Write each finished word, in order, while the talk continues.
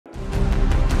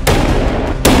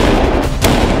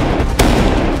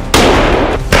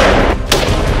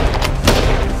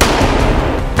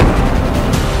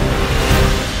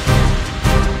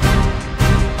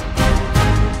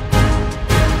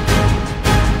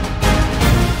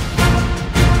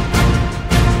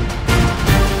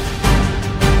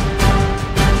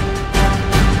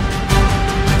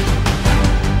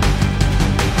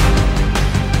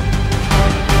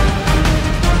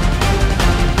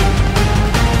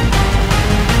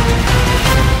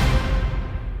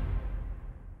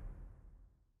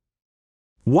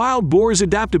Wild boars'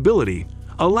 adaptability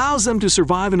allows them to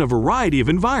survive in a variety of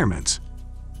environments.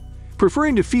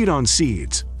 Preferring to feed on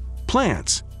seeds,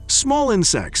 plants, small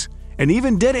insects, and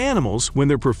even dead animals when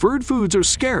their preferred foods are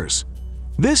scarce,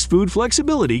 this food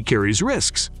flexibility carries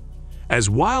risks, as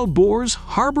wild boars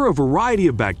harbor a variety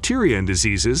of bacteria and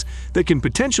diseases that can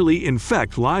potentially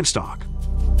infect livestock.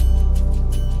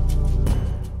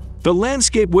 The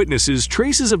landscape witnesses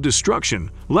traces of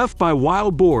destruction left by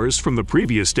wild boars from the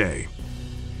previous day.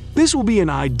 This will be an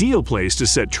ideal place to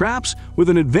set traps with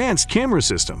an advanced camera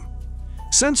system,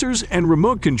 sensors, and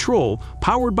remote control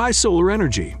powered by solar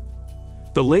energy.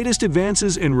 The latest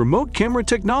advances in remote camera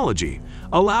technology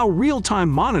allow real-time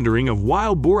monitoring of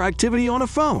wild boar activity on a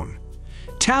phone,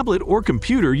 tablet, or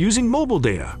computer using mobile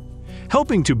data,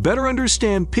 helping to better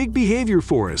understand pig behavior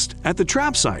forest at the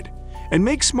trap site and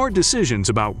make smart decisions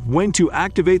about when to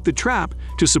activate the trap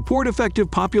to support effective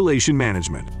population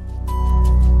management.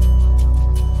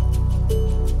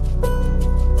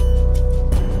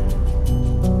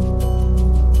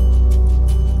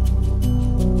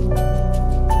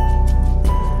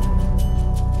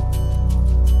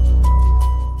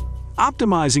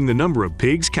 Optimizing the number of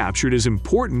pigs captured is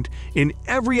important in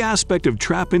every aspect of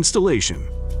trap installation.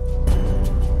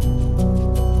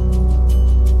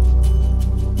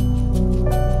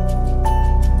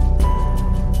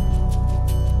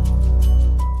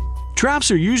 Traps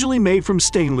are usually made from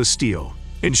stainless steel,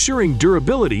 ensuring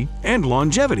durability and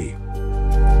longevity.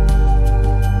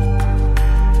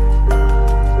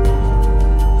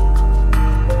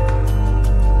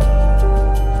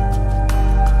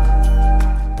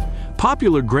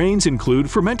 Popular grains include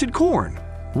fermented corn,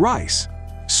 rice,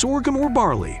 sorghum or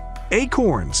barley,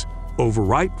 acorns,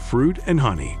 overripe fruit, and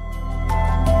honey.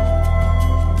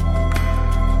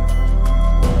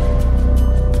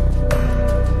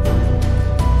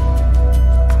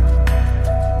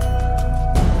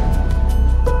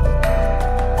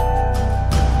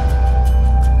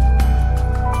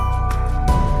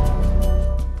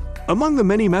 Among the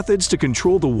many methods to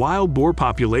control the wild boar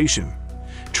population,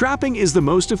 trapping is the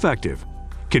most effective,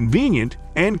 convenient,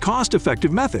 and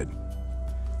cost-effective method.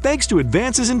 Thanks to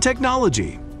advances in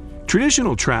technology,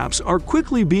 traditional traps are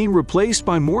quickly being replaced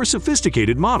by more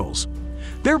sophisticated models,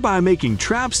 thereby making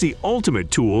traps the ultimate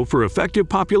tool for effective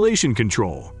population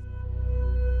control.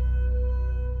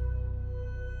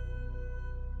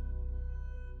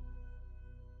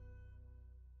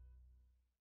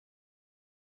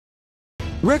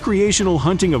 Recreational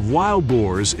hunting of wild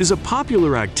boars is a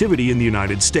popular activity in the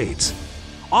United States,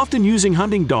 often using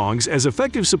hunting dogs as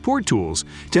effective support tools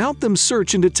to help them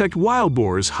search and detect wild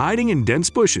boars hiding in dense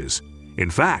bushes.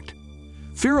 In fact,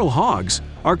 feral hogs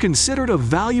are considered a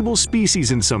valuable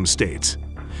species in some states,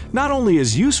 not only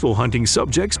as useful hunting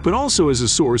subjects but also as a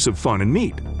source of fun and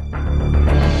meat.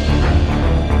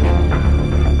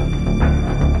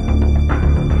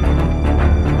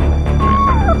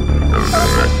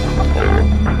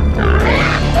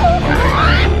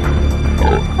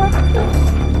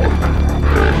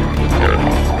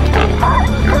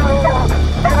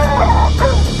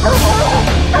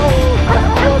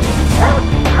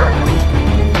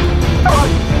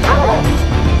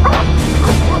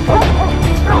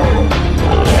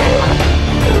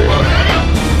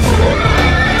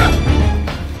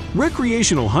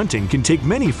 Recreational hunting can take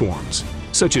many forms,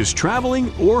 such as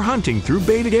traveling or hunting through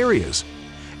baited areas,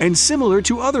 and similar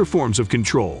to other forms of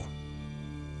control.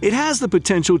 It has the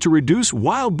potential to reduce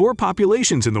wild boar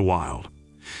populations in the wild.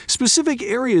 Specific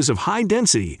areas of high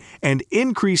density and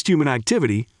increased human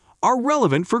activity are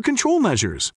relevant for control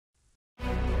measures.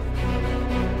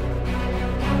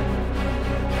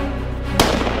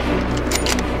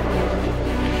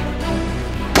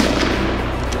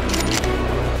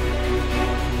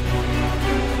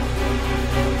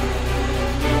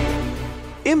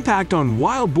 Impact on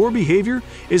wild boar behavior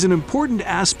is an important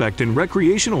aspect in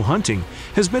recreational hunting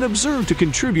has been observed to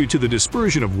contribute to the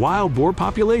dispersion of wild boar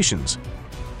populations.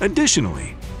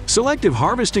 Additionally, selective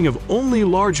harvesting of only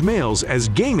large males as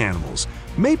game animals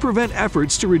may prevent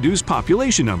efforts to reduce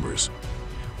population numbers.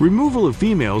 Removal of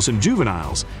females and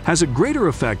juveniles has a greater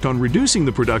effect on reducing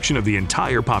the production of the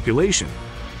entire population.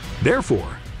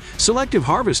 Therefore, selective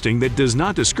harvesting that does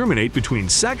not discriminate between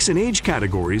sex and age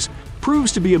categories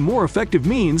proves to be a more effective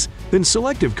means than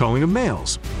selective culling of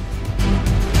males.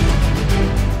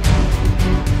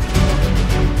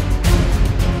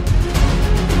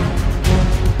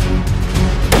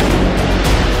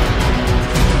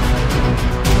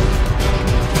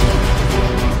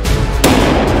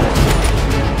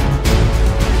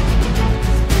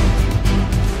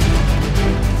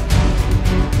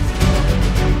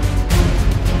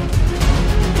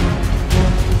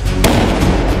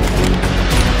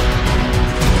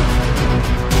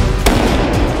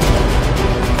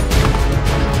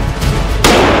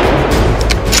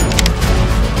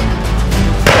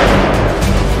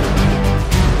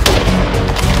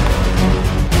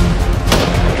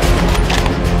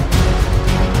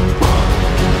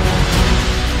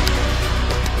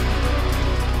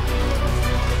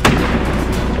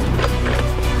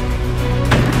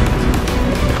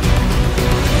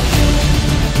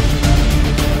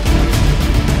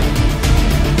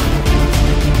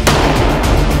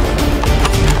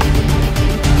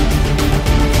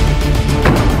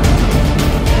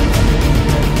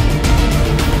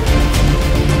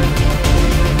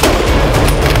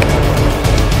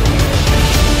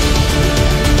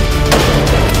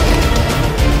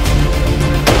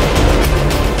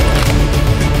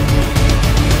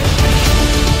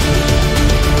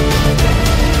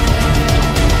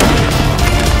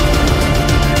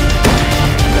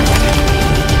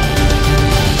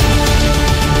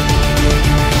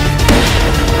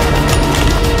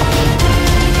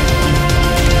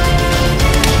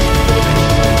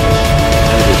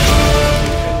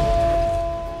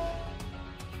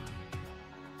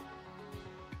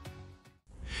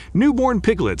 Newborn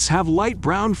piglets have light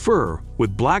brown fur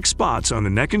with black spots on the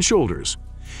neck and shoulders,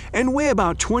 and weigh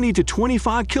about 20 to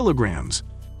 25 kilograms.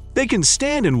 They can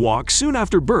stand and walk soon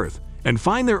after birth and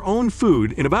find their own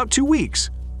food in about 2 weeks,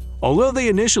 although they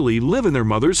initially live in their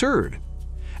mother's herd.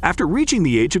 After reaching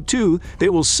the age of 2, they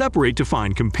will separate to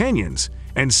find companions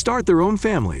and start their own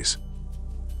families.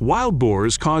 Wild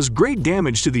boars cause great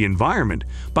damage to the environment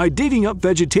by digging up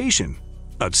vegetation,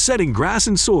 upsetting grass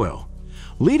and soil,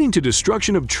 leading to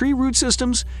destruction of tree root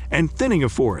systems and thinning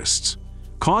of forests,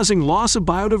 causing loss of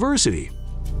biodiversity.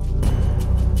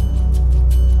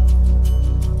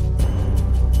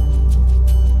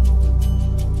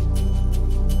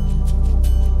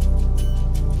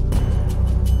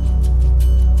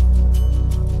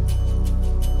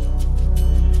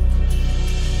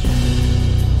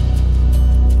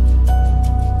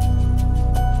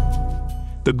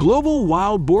 The global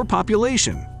wild boar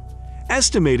population,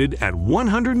 estimated at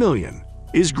 100 million,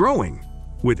 is growing,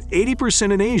 with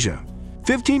 80% in Asia,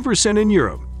 15% in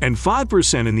Europe, and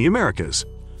 5% in the Americas.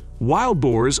 Wild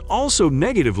boars also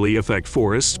negatively affect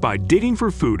forests by digging for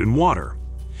food and water,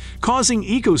 causing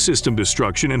ecosystem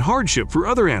destruction and hardship for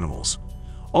other animals.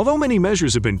 Although many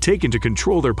measures have been taken to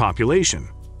control their population,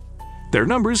 their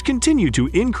numbers continue to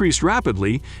increase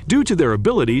rapidly due to their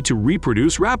ability to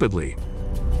reproduce rapidly.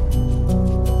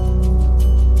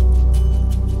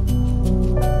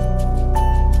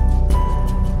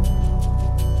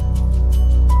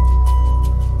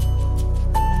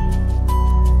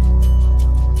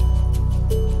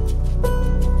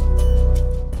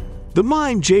 The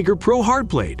Mind Jaeger Pro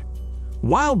Hardplate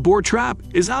Wild boar trap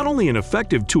is not only an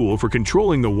effective tool for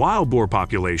controlling the wild boar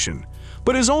population,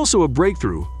 but is also a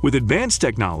breakthrough with advanced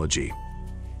technology.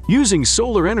 Using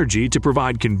solar energy to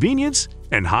provide convenience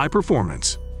and high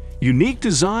performance, unique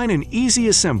design and easy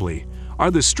assembly are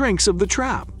the strengths of the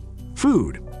trap.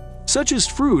 Food, such as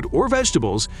fruit or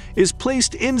vegetables, is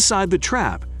placed inside the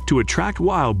trap to attract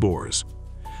wild boars.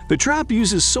 The trap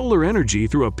uses solar energy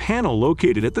through a panel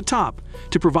located at the top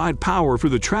to provide power for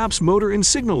the trap's motor and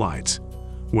signal lights.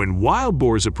 When wild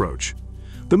boars approach,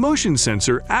 the motion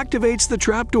sensor activates the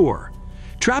trap door,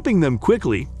 trapping them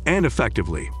quickly and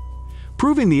effectively,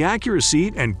 proving the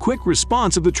accuracy and quick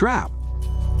response of the trap.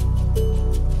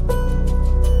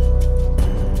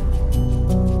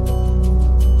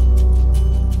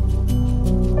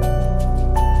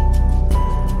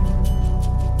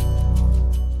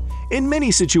 In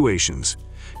many situations,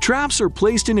 traps are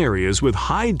placed in areas with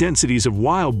high densities of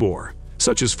wild boar,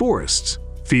 such as forests,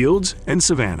 fields, and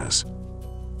savannas.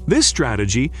 This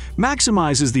strategy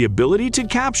maximizes the ability to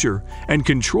capture and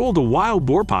control the wild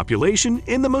boar population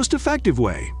in the most effective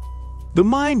way. The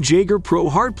Mind Jaeger Pro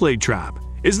Hardplate Trap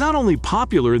is not only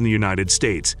popular in the United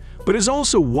States, but is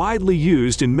also widely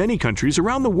used in many countries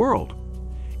around the world,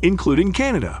 including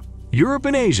Canada, Europe,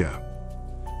 and Asia.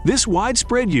 This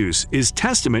widespread use is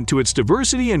testament to its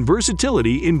diversity and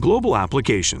versatility in global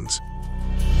applications.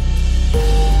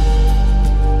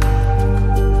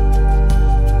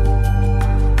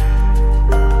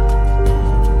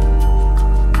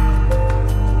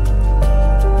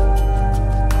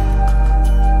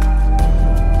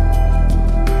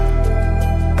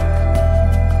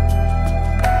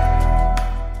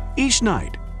 Each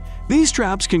night, these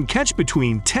traps can catch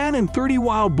between 10 and 30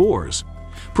 wild boars,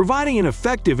 providing an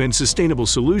effective and sustainable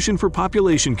solution for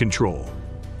population control.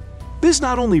 This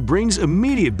not only brings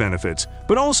immediate benefits,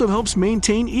 but also helps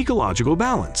maintain ecological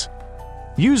balance.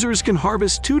 Users can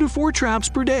harvest 2 to 4 traps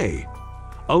per day,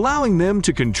 allowing them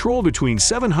to control between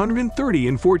 730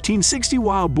 and 1460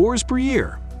 wild boars per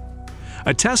year,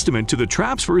 a testament to the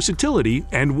trap's versatility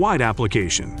and wide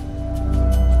application.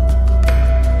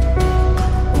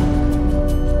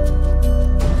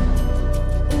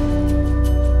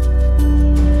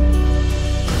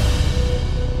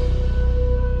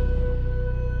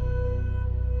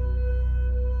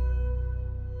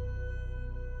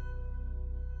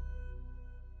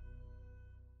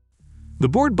 The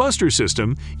Board Buster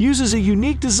system uses a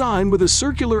unique design with a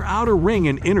circular outer ring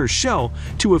and inner shell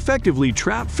to effectively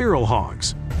trap feral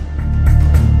hogs.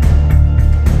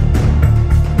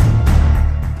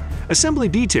 Assembly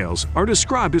details are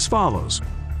described as follows.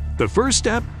 The first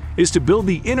step is to build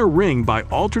the inner ring by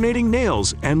alternating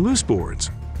nails and loose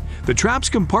boards. The trap's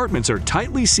compartments are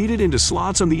tightly seated into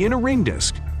slots on the inner ring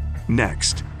disc.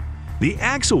 Next, the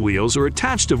axle wheels are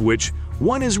attached, of which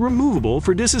one is removable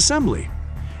for disassembly,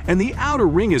 and the outer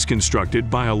ring is constructed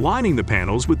by aligning the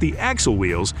panels with the axle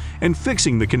wheels and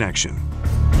fixing the connection.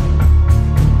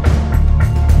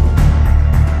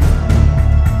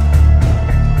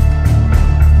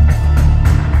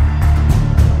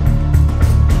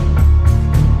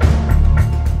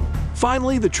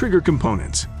 Finally, the trigger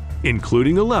components,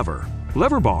 including the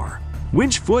lever bar,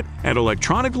 winch foot, and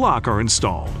electronic lock are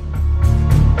installed.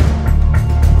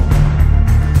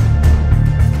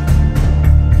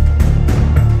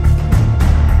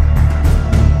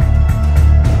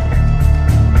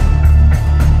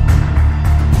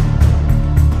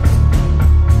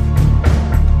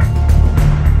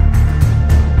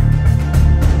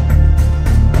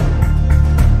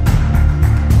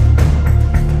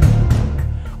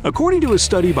 According to a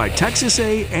study by Texas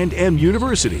A&M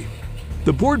University,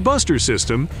 the board buster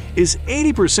system is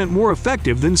 80% more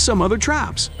effective than some other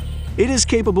traps. It is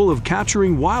capable of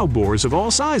capturing wild boars of all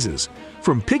sizes,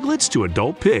 from piglets to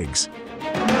adult pigs.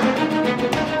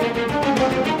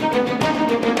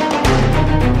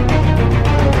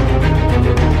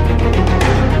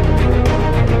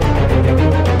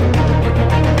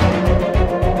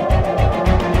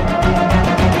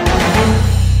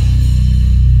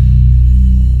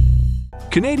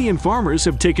 Canadian farmers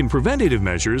have taken preventative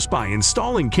measures by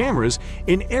installing cameras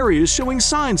in areas showing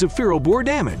signs of feral boar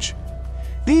damage.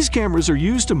 These cameras are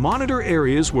used to monitor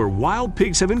areas where wild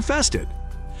pigs have infested,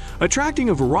 attracting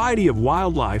a variety of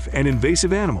wildlife and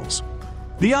invasive animals.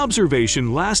 The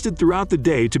observation lasted throughout the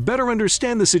day to better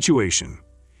understand the situation.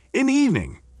 In the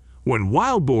evening, when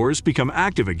wild boars become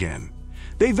active again,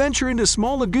 they venture into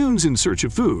small lagoons in search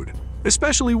of food,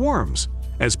 especially worms,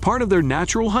 as part of their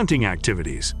natural hunting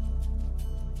activities.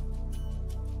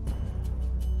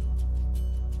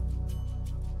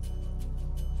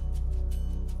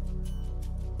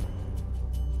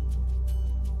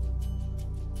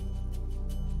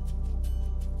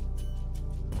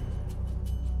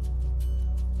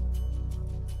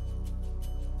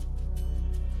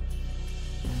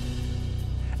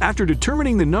 After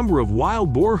determining the number of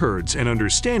wild boar herds and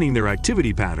understanding their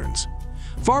activity patterns,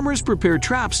 farmers prepare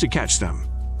traps to catch them.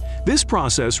 This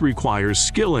process requires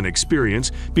skill and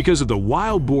experience because of the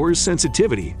wild boar's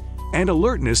sensitivity and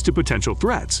alertness to potential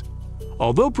threats,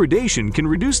 although predation can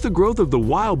reduce the growth of the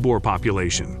wild boar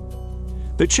population.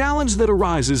 The challenge that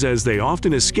arises as they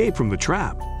often escape from the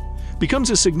trap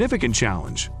becomes a significant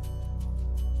challenge.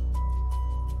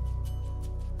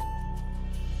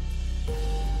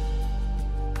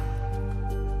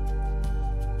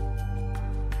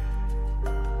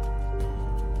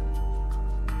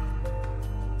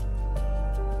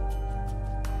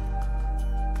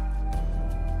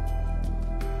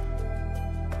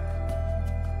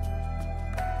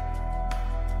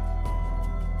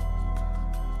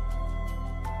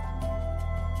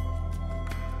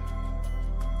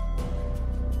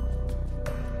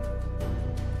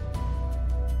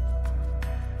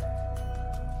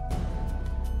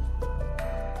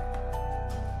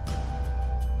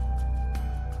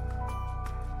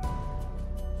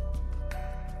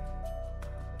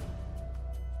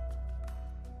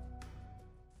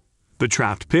 The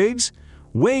trapped pigs,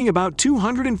 weighing about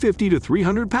 250 to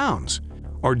 300 pounds,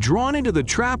 are drawn into the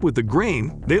trap with the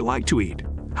grain they like to eat.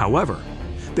 However,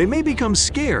 they may become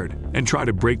scared and try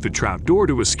to break the trap door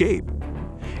to escape.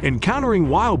 Encountering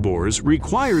wild boars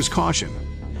requires caution,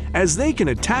 as they can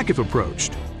attack if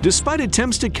approached, despite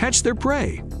attempts to catch their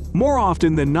prey. More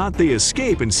often than not, they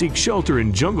escape and seek shelter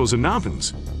in jungles and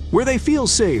mountains, where they feel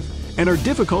safe and are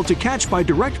difficult to catch by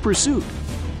direct pursuit.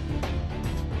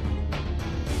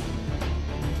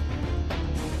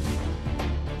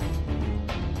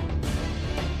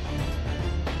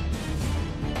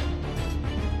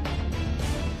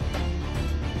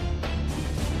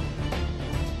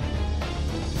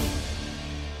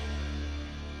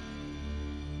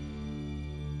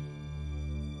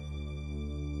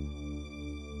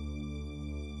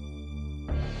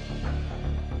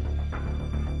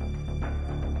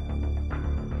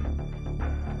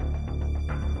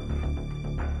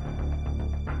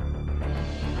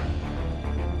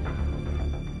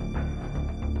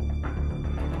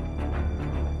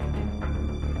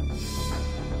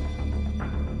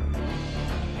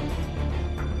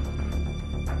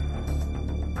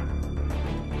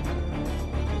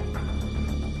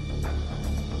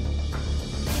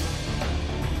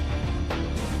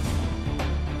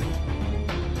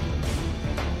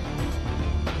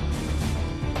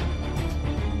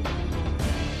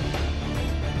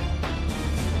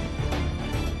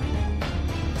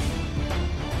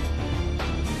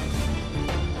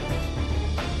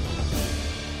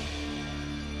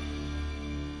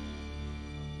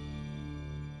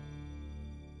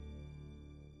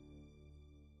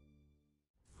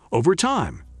 Over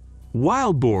time,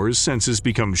 wild boars' senses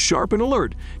become sharp and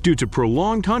alert due to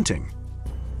prolonged hunting,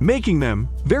 making them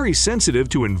very sensitive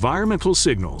to environmental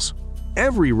signals.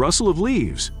 Every rustle of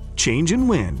leaves, change in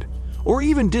wind, or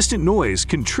even distant noise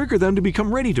can trigger them to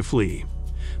become ready to flee,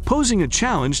 posing a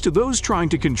challenge to those trying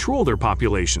to control their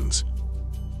populations.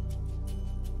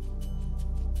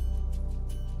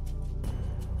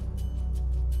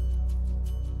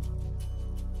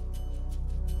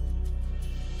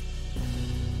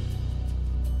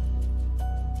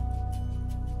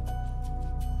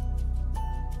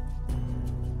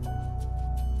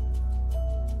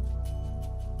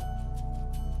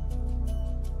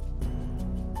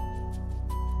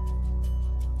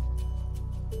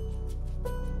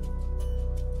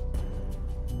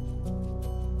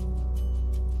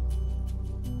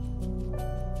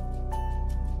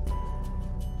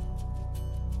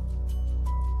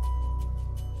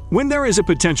 When there is a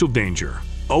potential danger,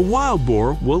 a wild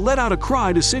boar will let out a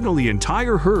cry to signal the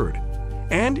entire herd,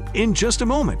 and in just a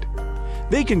moment,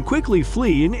 they can quickly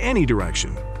flee in any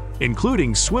direction,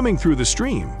 including swimming through the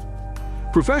stream.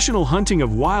 Professional hunting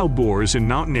of wild boars in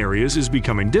mountain areas is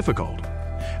becoming difficult,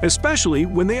 especially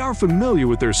when they are familiar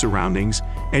with their surroundings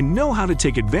and know how to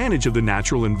take advantage of the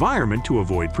natural environment to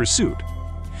avoid pursuit.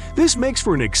 This makes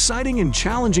for an exciting and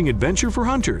challenging adventure for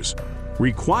hunters,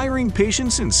 requiring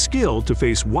patience and skill to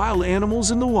face wild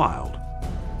animals in the wild.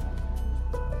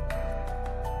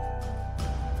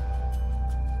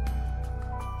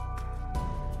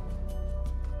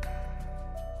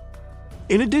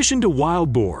 In addition to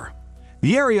wild boar,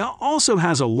 the area also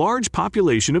has a large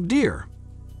population of deer.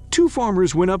 Two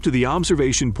farmers went up to the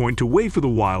observation point to wait for the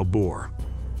wild boar.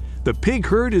 The pig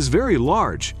herd is very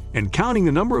large, and counting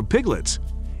the number of piglets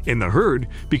in the herd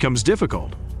becomes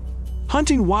difficult.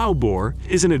 Hunting wild boar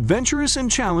is an adventurous and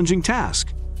challenging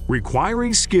task,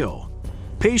 requiring skill,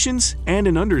 patience, and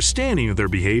an understanding of their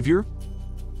behavior.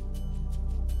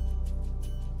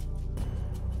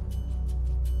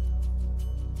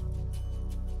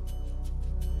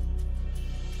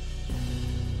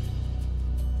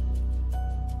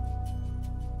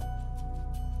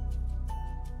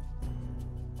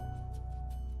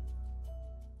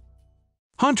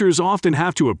 Hunters often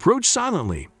have to approach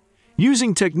silently,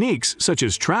 using techniques such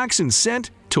as tracks and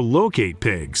scent to locate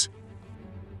pigs.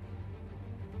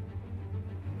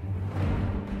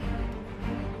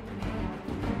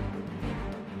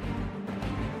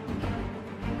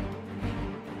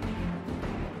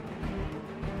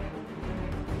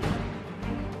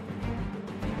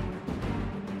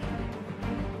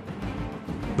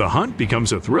 The hunt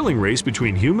becomes a thrilling race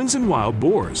between humans and wild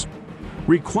boars,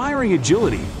 requiring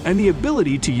agility and the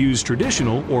ability to use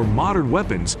traditional or modern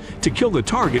weapons to kill the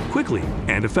target quickly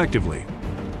and effectively.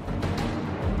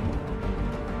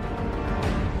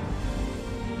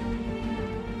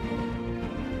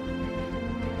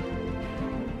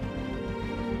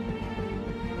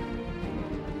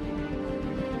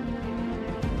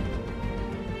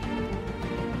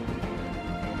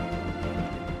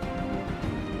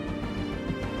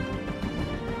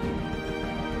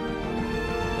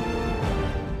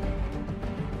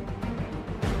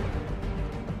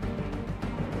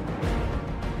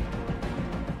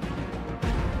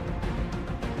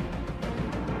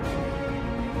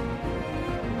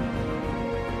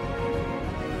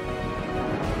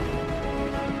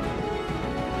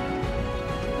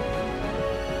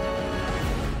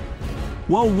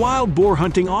 While wild boar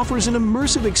hunting offers an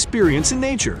immersive experience in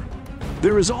nature,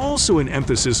 there is also an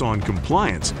emphasis on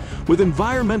compliance with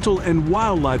environmental and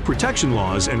wildlife protection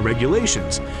laws and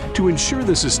regulations to ensure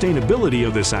the sustainability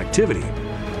of this activity.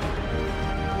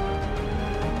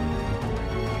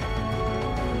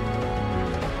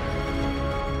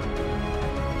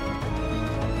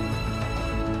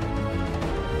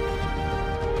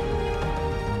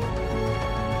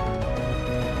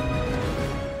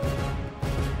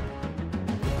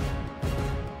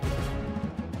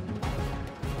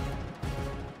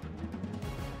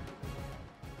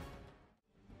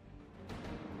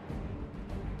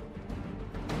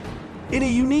 In a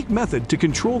unique method to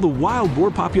control the wild boar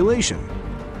population,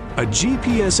 a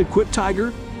GPS-equipped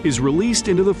tiger is released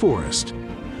into the forest,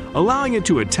 allowing it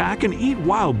to attack and eat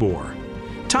wild boar.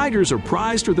 Tigers are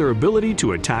prized for their ability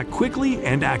to attack quickly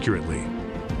and accurately.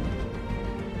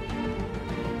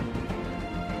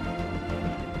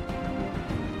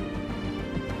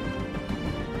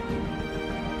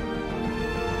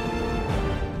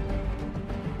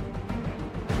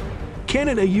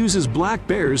 Canada uses black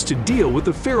bears to deal with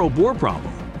the feral boar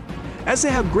problem, as they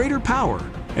have greater power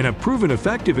and have proven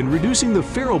effective in reducing the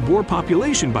feral boar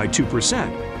population by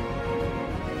 2%.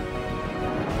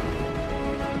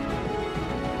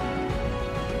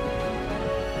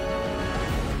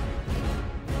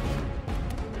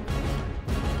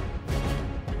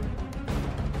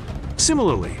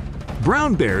 Similarly,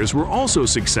 Brown bears were also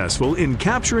successful in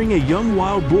capturing a young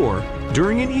wild boar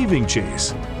during an evening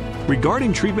chase.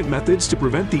 Regarding treatment methods to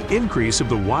prevent the increase of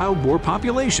the wild boar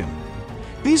population,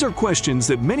 these are questions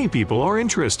that many people are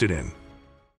interested in.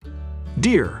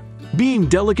 Deer, being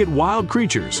delicate wild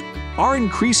creatures, are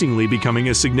increasingly becoming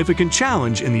a significant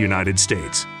challenge in the United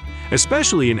States,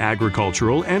 especially in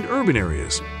agricultural and urban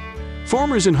areas.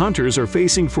 Farmers and hunters are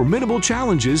facing formidable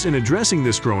challenges in addressing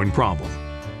this growing problem.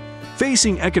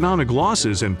 Facing economic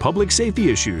losses and public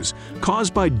safety issues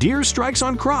caused by deer strikes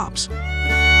on crops.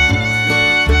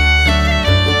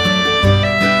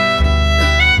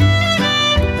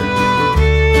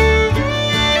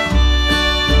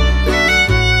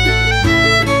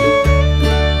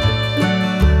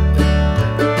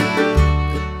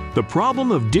 The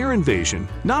problem of deer invasion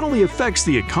not only affects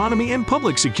the economy and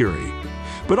public security,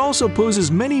 but also poses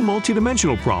many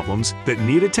multidimensional problems that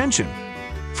need attention.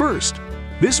 First,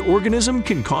 this organism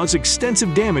can cause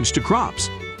extensive damage to crops,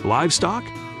 livestock,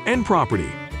 and property,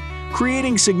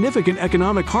 creating significant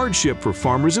economic hardship for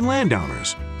farmers and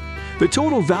landowners. The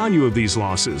total value of these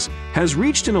losses has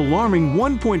reached an alarming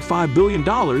 $1.5 billion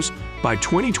by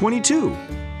 2022,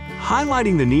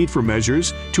 highlighting the need for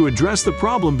measures to address the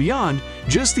problem beyond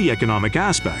just the economic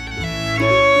aspect.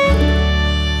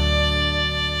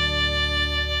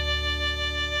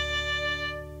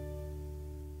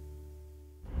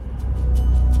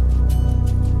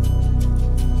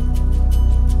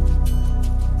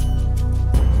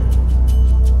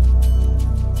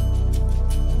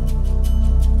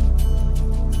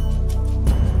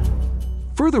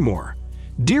 Furthermore,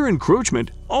 deer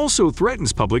encroachment also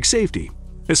threatens public safety,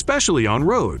 especially on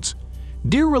roads.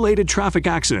 Deer-related traffic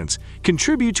accidents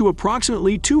contribute to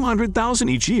approximately 200,000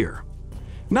 each year,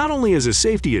 not only as a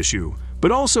safety issue,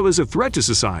 but also as a threat to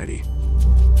society.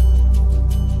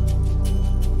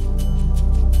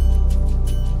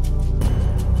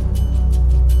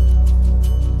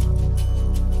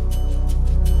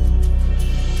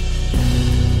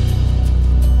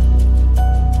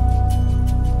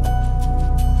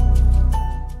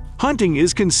 Hunting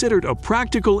is considered a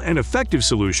practical and effective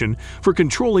solution for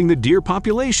controlling the deer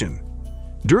population.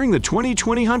 During the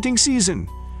 2020 hunting season,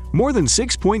 more than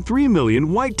 6.3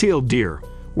 million white-tailed deer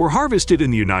were harvested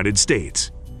in the United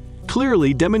States,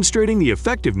 clearly demonstrating the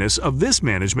effectiveness of this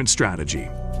management strategy.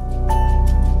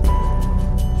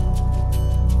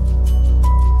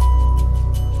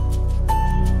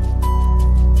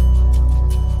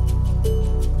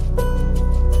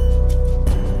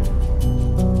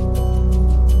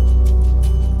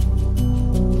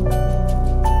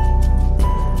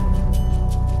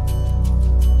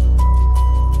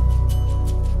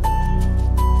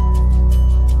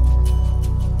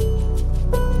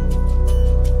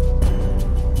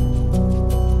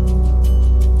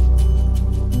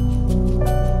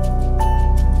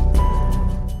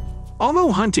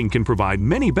 Although hunting can provide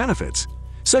many benefits,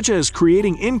 such as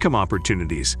creating income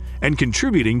opportunities and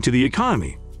contributing to the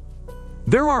economy,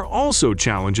 there are also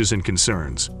challenges and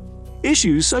concerns.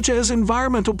 Issues such as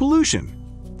environmental pollution,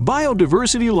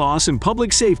 biodiversity loss, and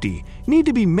public safety need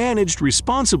to be managed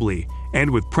responsibly and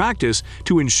with practice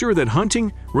to ensure that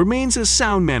hunting remains a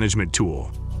sound management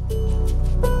tool.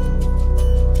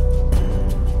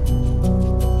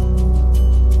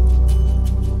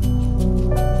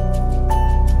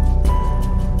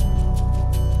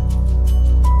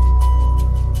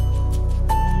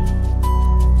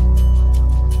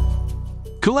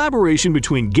 Collaboration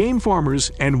between game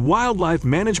farmers and wildlife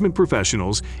management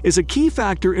professionals is a key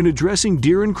factor in addressing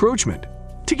deer encroachment.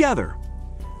 Together,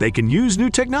 they can use new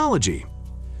technology,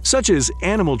 such as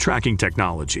animal tracking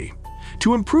technology,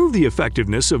 to improve the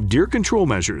effectiveness of deer control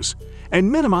measures and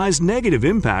minimize negative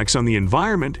impacts on the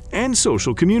environment and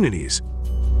social communities.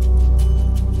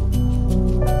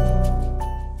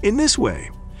 In this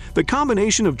way, the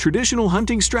combination of traditional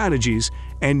hunting strategies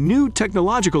and new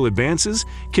technological advances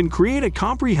can create a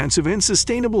comprehensive and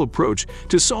sustainable approach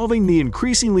to solving the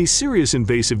increasingly serious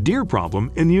invasive deer problem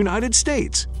in the United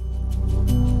States.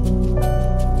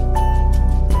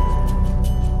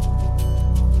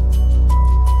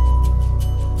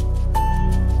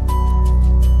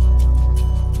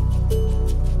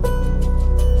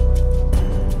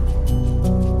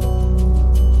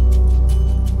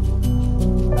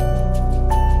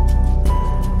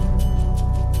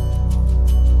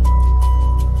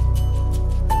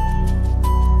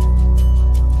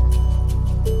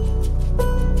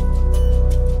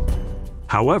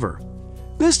 However,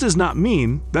 this does not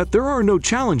mean that there are no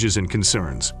challenges and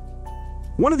concerns.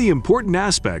 One of the important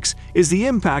aspects is the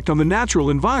impact on the natural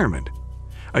environment.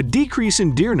 A decrease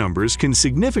in deer numbers can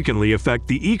significantly affect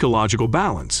the ecological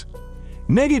balance.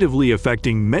 negatively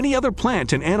affecting many other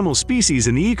plant and animal species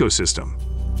in the ecosystem.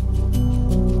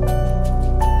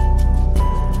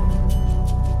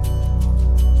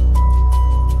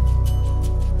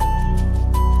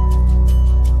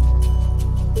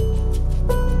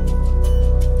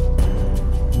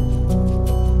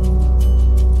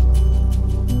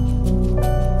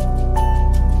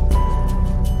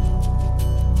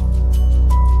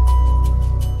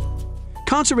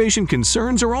 Conservation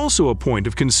concerns are also a point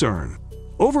of concern.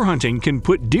 Overhunting can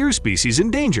put deer species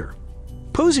in danger,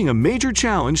 posing a major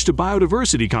challenge to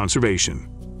biodiversity conservation.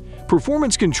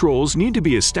 Performance controls need to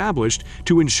be established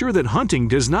to ensure that hunting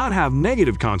does not have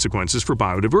negative consequences for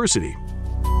biodiversity.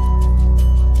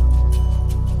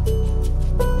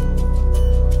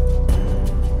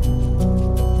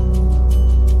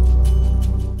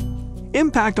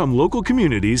 Impact on local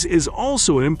communities is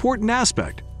also an important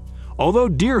aspect. Although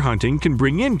deer hunting can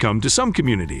bring income to some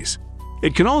communities,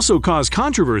 it can also cause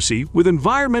controversy with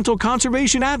environmental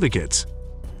conservation advocates.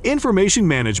 Information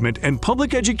management and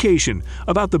public education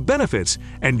about the benefits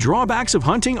and drawbacks of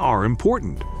hunting are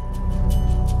important.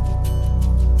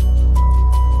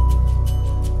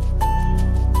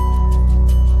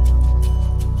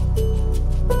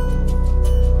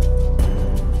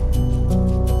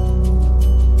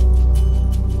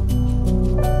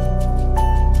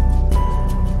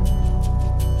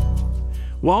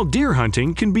 While deer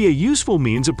hunting can be a useful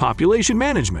means of population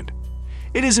management,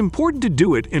 it is important to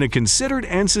do it in a considered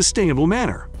and sustainable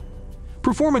manner.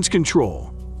 Performance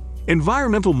control,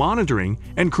 environmental monitoring,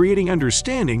 and creating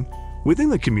understanding within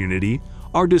the community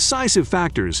are decisive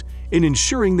factors in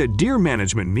ensuring that deer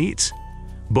management meets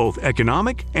both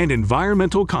economic and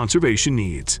environmental conservation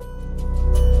needs.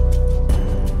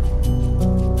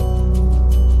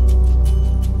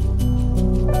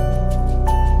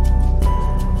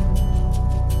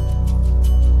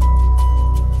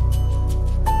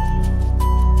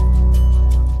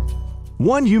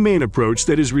 One humane approach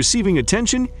that is receiving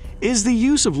attention is the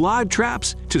use of live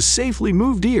traps to safely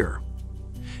move deer,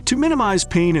 to minimize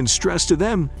pain and stress to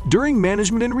them during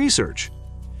management and research.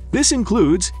 This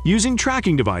includes using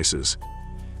tracking devices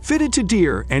fitted to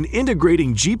deer and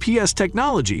integrating GPS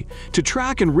technology to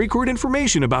track and record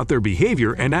information about their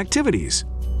behavior and activities.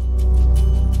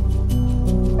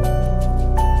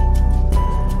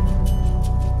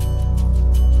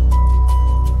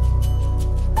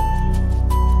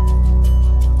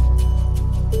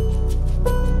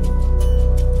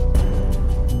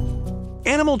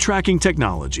 Animal tracking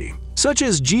technology, such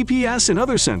as GPS and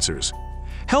other sensors,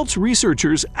 helps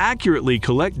researchers accurately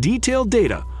collect detailed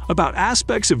data about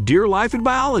aspects of deer life and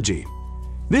biology.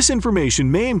 This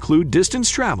information may include distance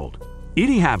traveled,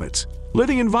 eating habits,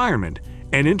 living environment,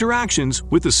 and interactions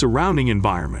with the surrounding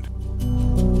environment.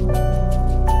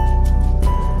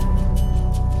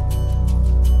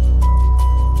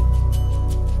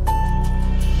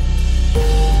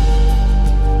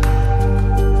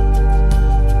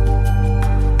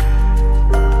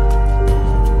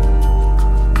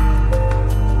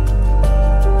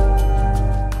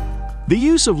 The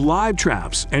use of live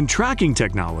traps and tracking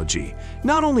technology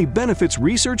not only benefits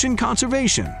research and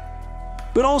conservation,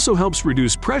 but also helps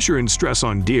reduce pressure and stress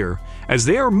on deer as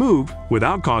they are moved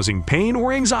without causing pain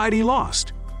or anxiety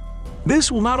lost.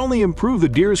 This will not only improve the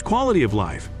deer's quality of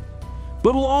life,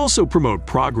 but will also promote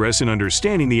progress in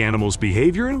understanding the animal's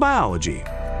behavior and biology.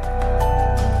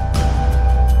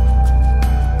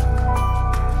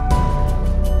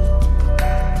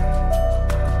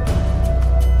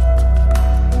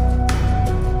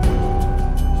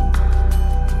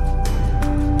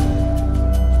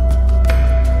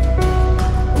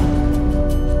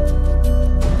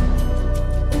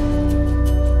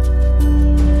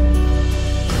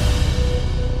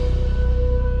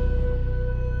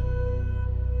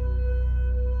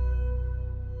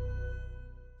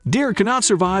 Deer cannot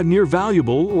survive near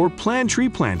valuable or planned tree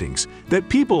plantings that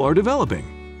people are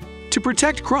developing. To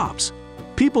protect crops,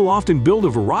 people often build a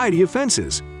variety of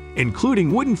fences,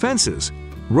 including wooden fences,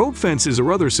 rope fences,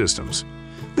 or other systems.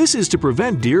 This is to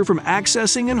prevent deer from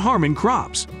accessing and harming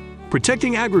crops,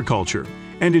 protecting agriculture,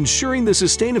 and ensuring the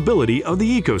sustainability of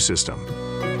the ecosystem.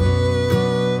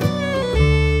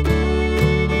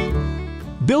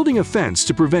 Building a fence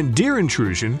to prevent deer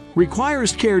intrusion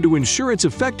requires care to ensure its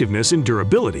effectiveness and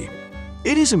durability.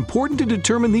 It is important to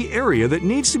determine the area that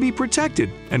needs to be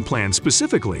protected and plan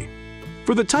specifically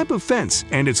for the type of fence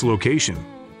and its location.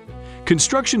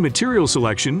 Construction material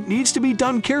selection needs to be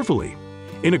done carefully,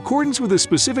 in accordance with a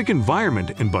specific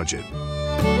environment and budget.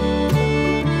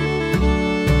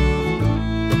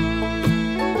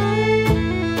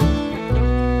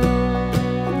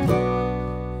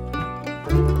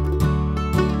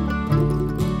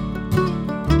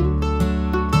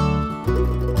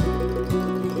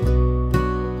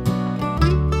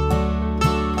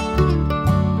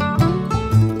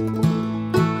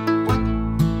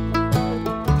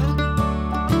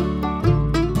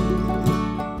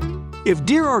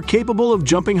 are capable of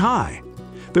jumping high.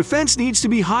 The fence needs to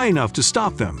be high enough to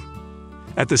stop them.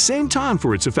 At the same time,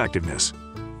 for its effectiveness,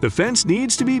 the fence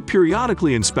needs to be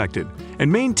periodically inspected and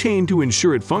maintained to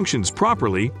ensure it functions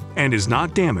properly and is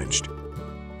not damaged.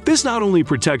 This not only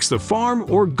protects the farm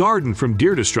or garden from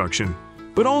deer destruction,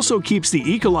 but also keeps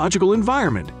the ecological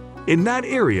environment in that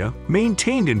area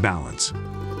maintained in balance.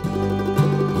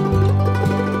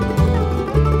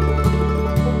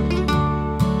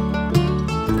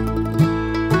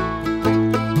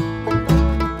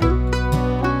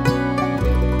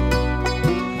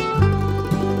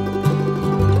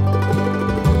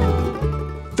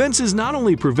 Fences not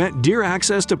only prevent deer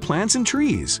access to plants and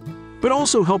trees, but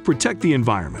also help protect the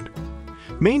environment.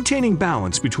 Maintaining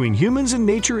balance between humans and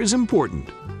nature is important,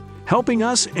 helping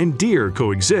us and deer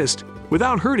coexist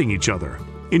without hurting each other.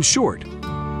 In short,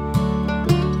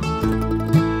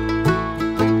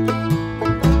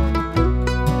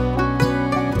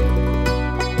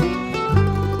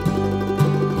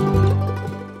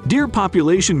 deer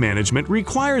population management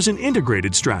requires an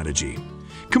integrated strategy,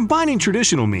 combining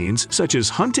traditional means such as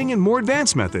hunting and more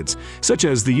advanced methods, such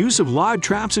as the use of live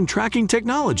traps and tracking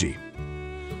technology.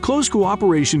 Close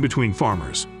cooperation between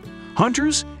farmers,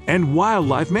 hunters, and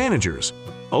wildlife managers,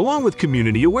 along with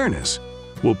community awareness,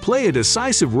 will play a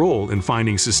decisive role in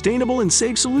finding sustainable and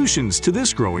safe solutions to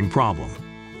this growing problem.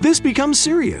 This becomes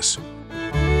serious.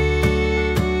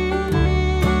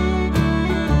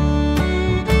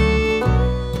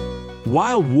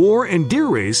 Wild War and Deer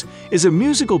Race is a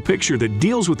musical picture that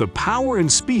deals with the power and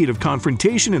speed of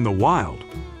confrontation in the wild.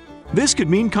 This could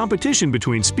mean competition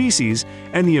between species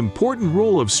and the important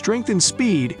role of strength and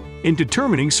speed in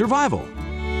determining survival.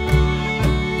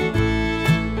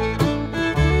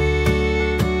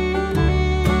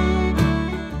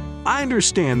 I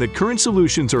understand that current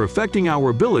solutions are affecting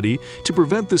our ability to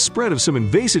prevent the spread of some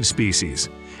invasive species,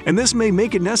 and this may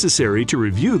make it necessary to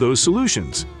review those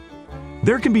solutions.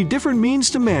 There can be different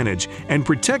means to manage and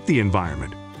protect the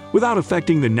environment without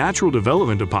affecting the natural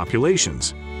development of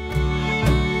populations.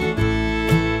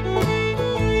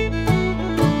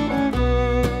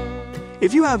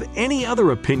 If you have any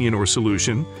other opinion or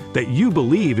solution that you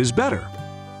believe is better,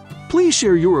 please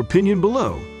share your opinion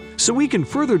below so we can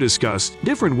further discuss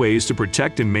different ways to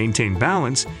protect and maintain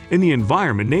balance in the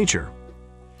environment nature.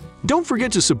 Don't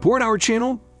forget to support our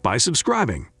channel by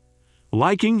subscribing,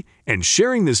 liking, and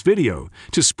sharing this video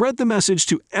to spread the message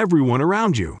to everyone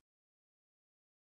around you.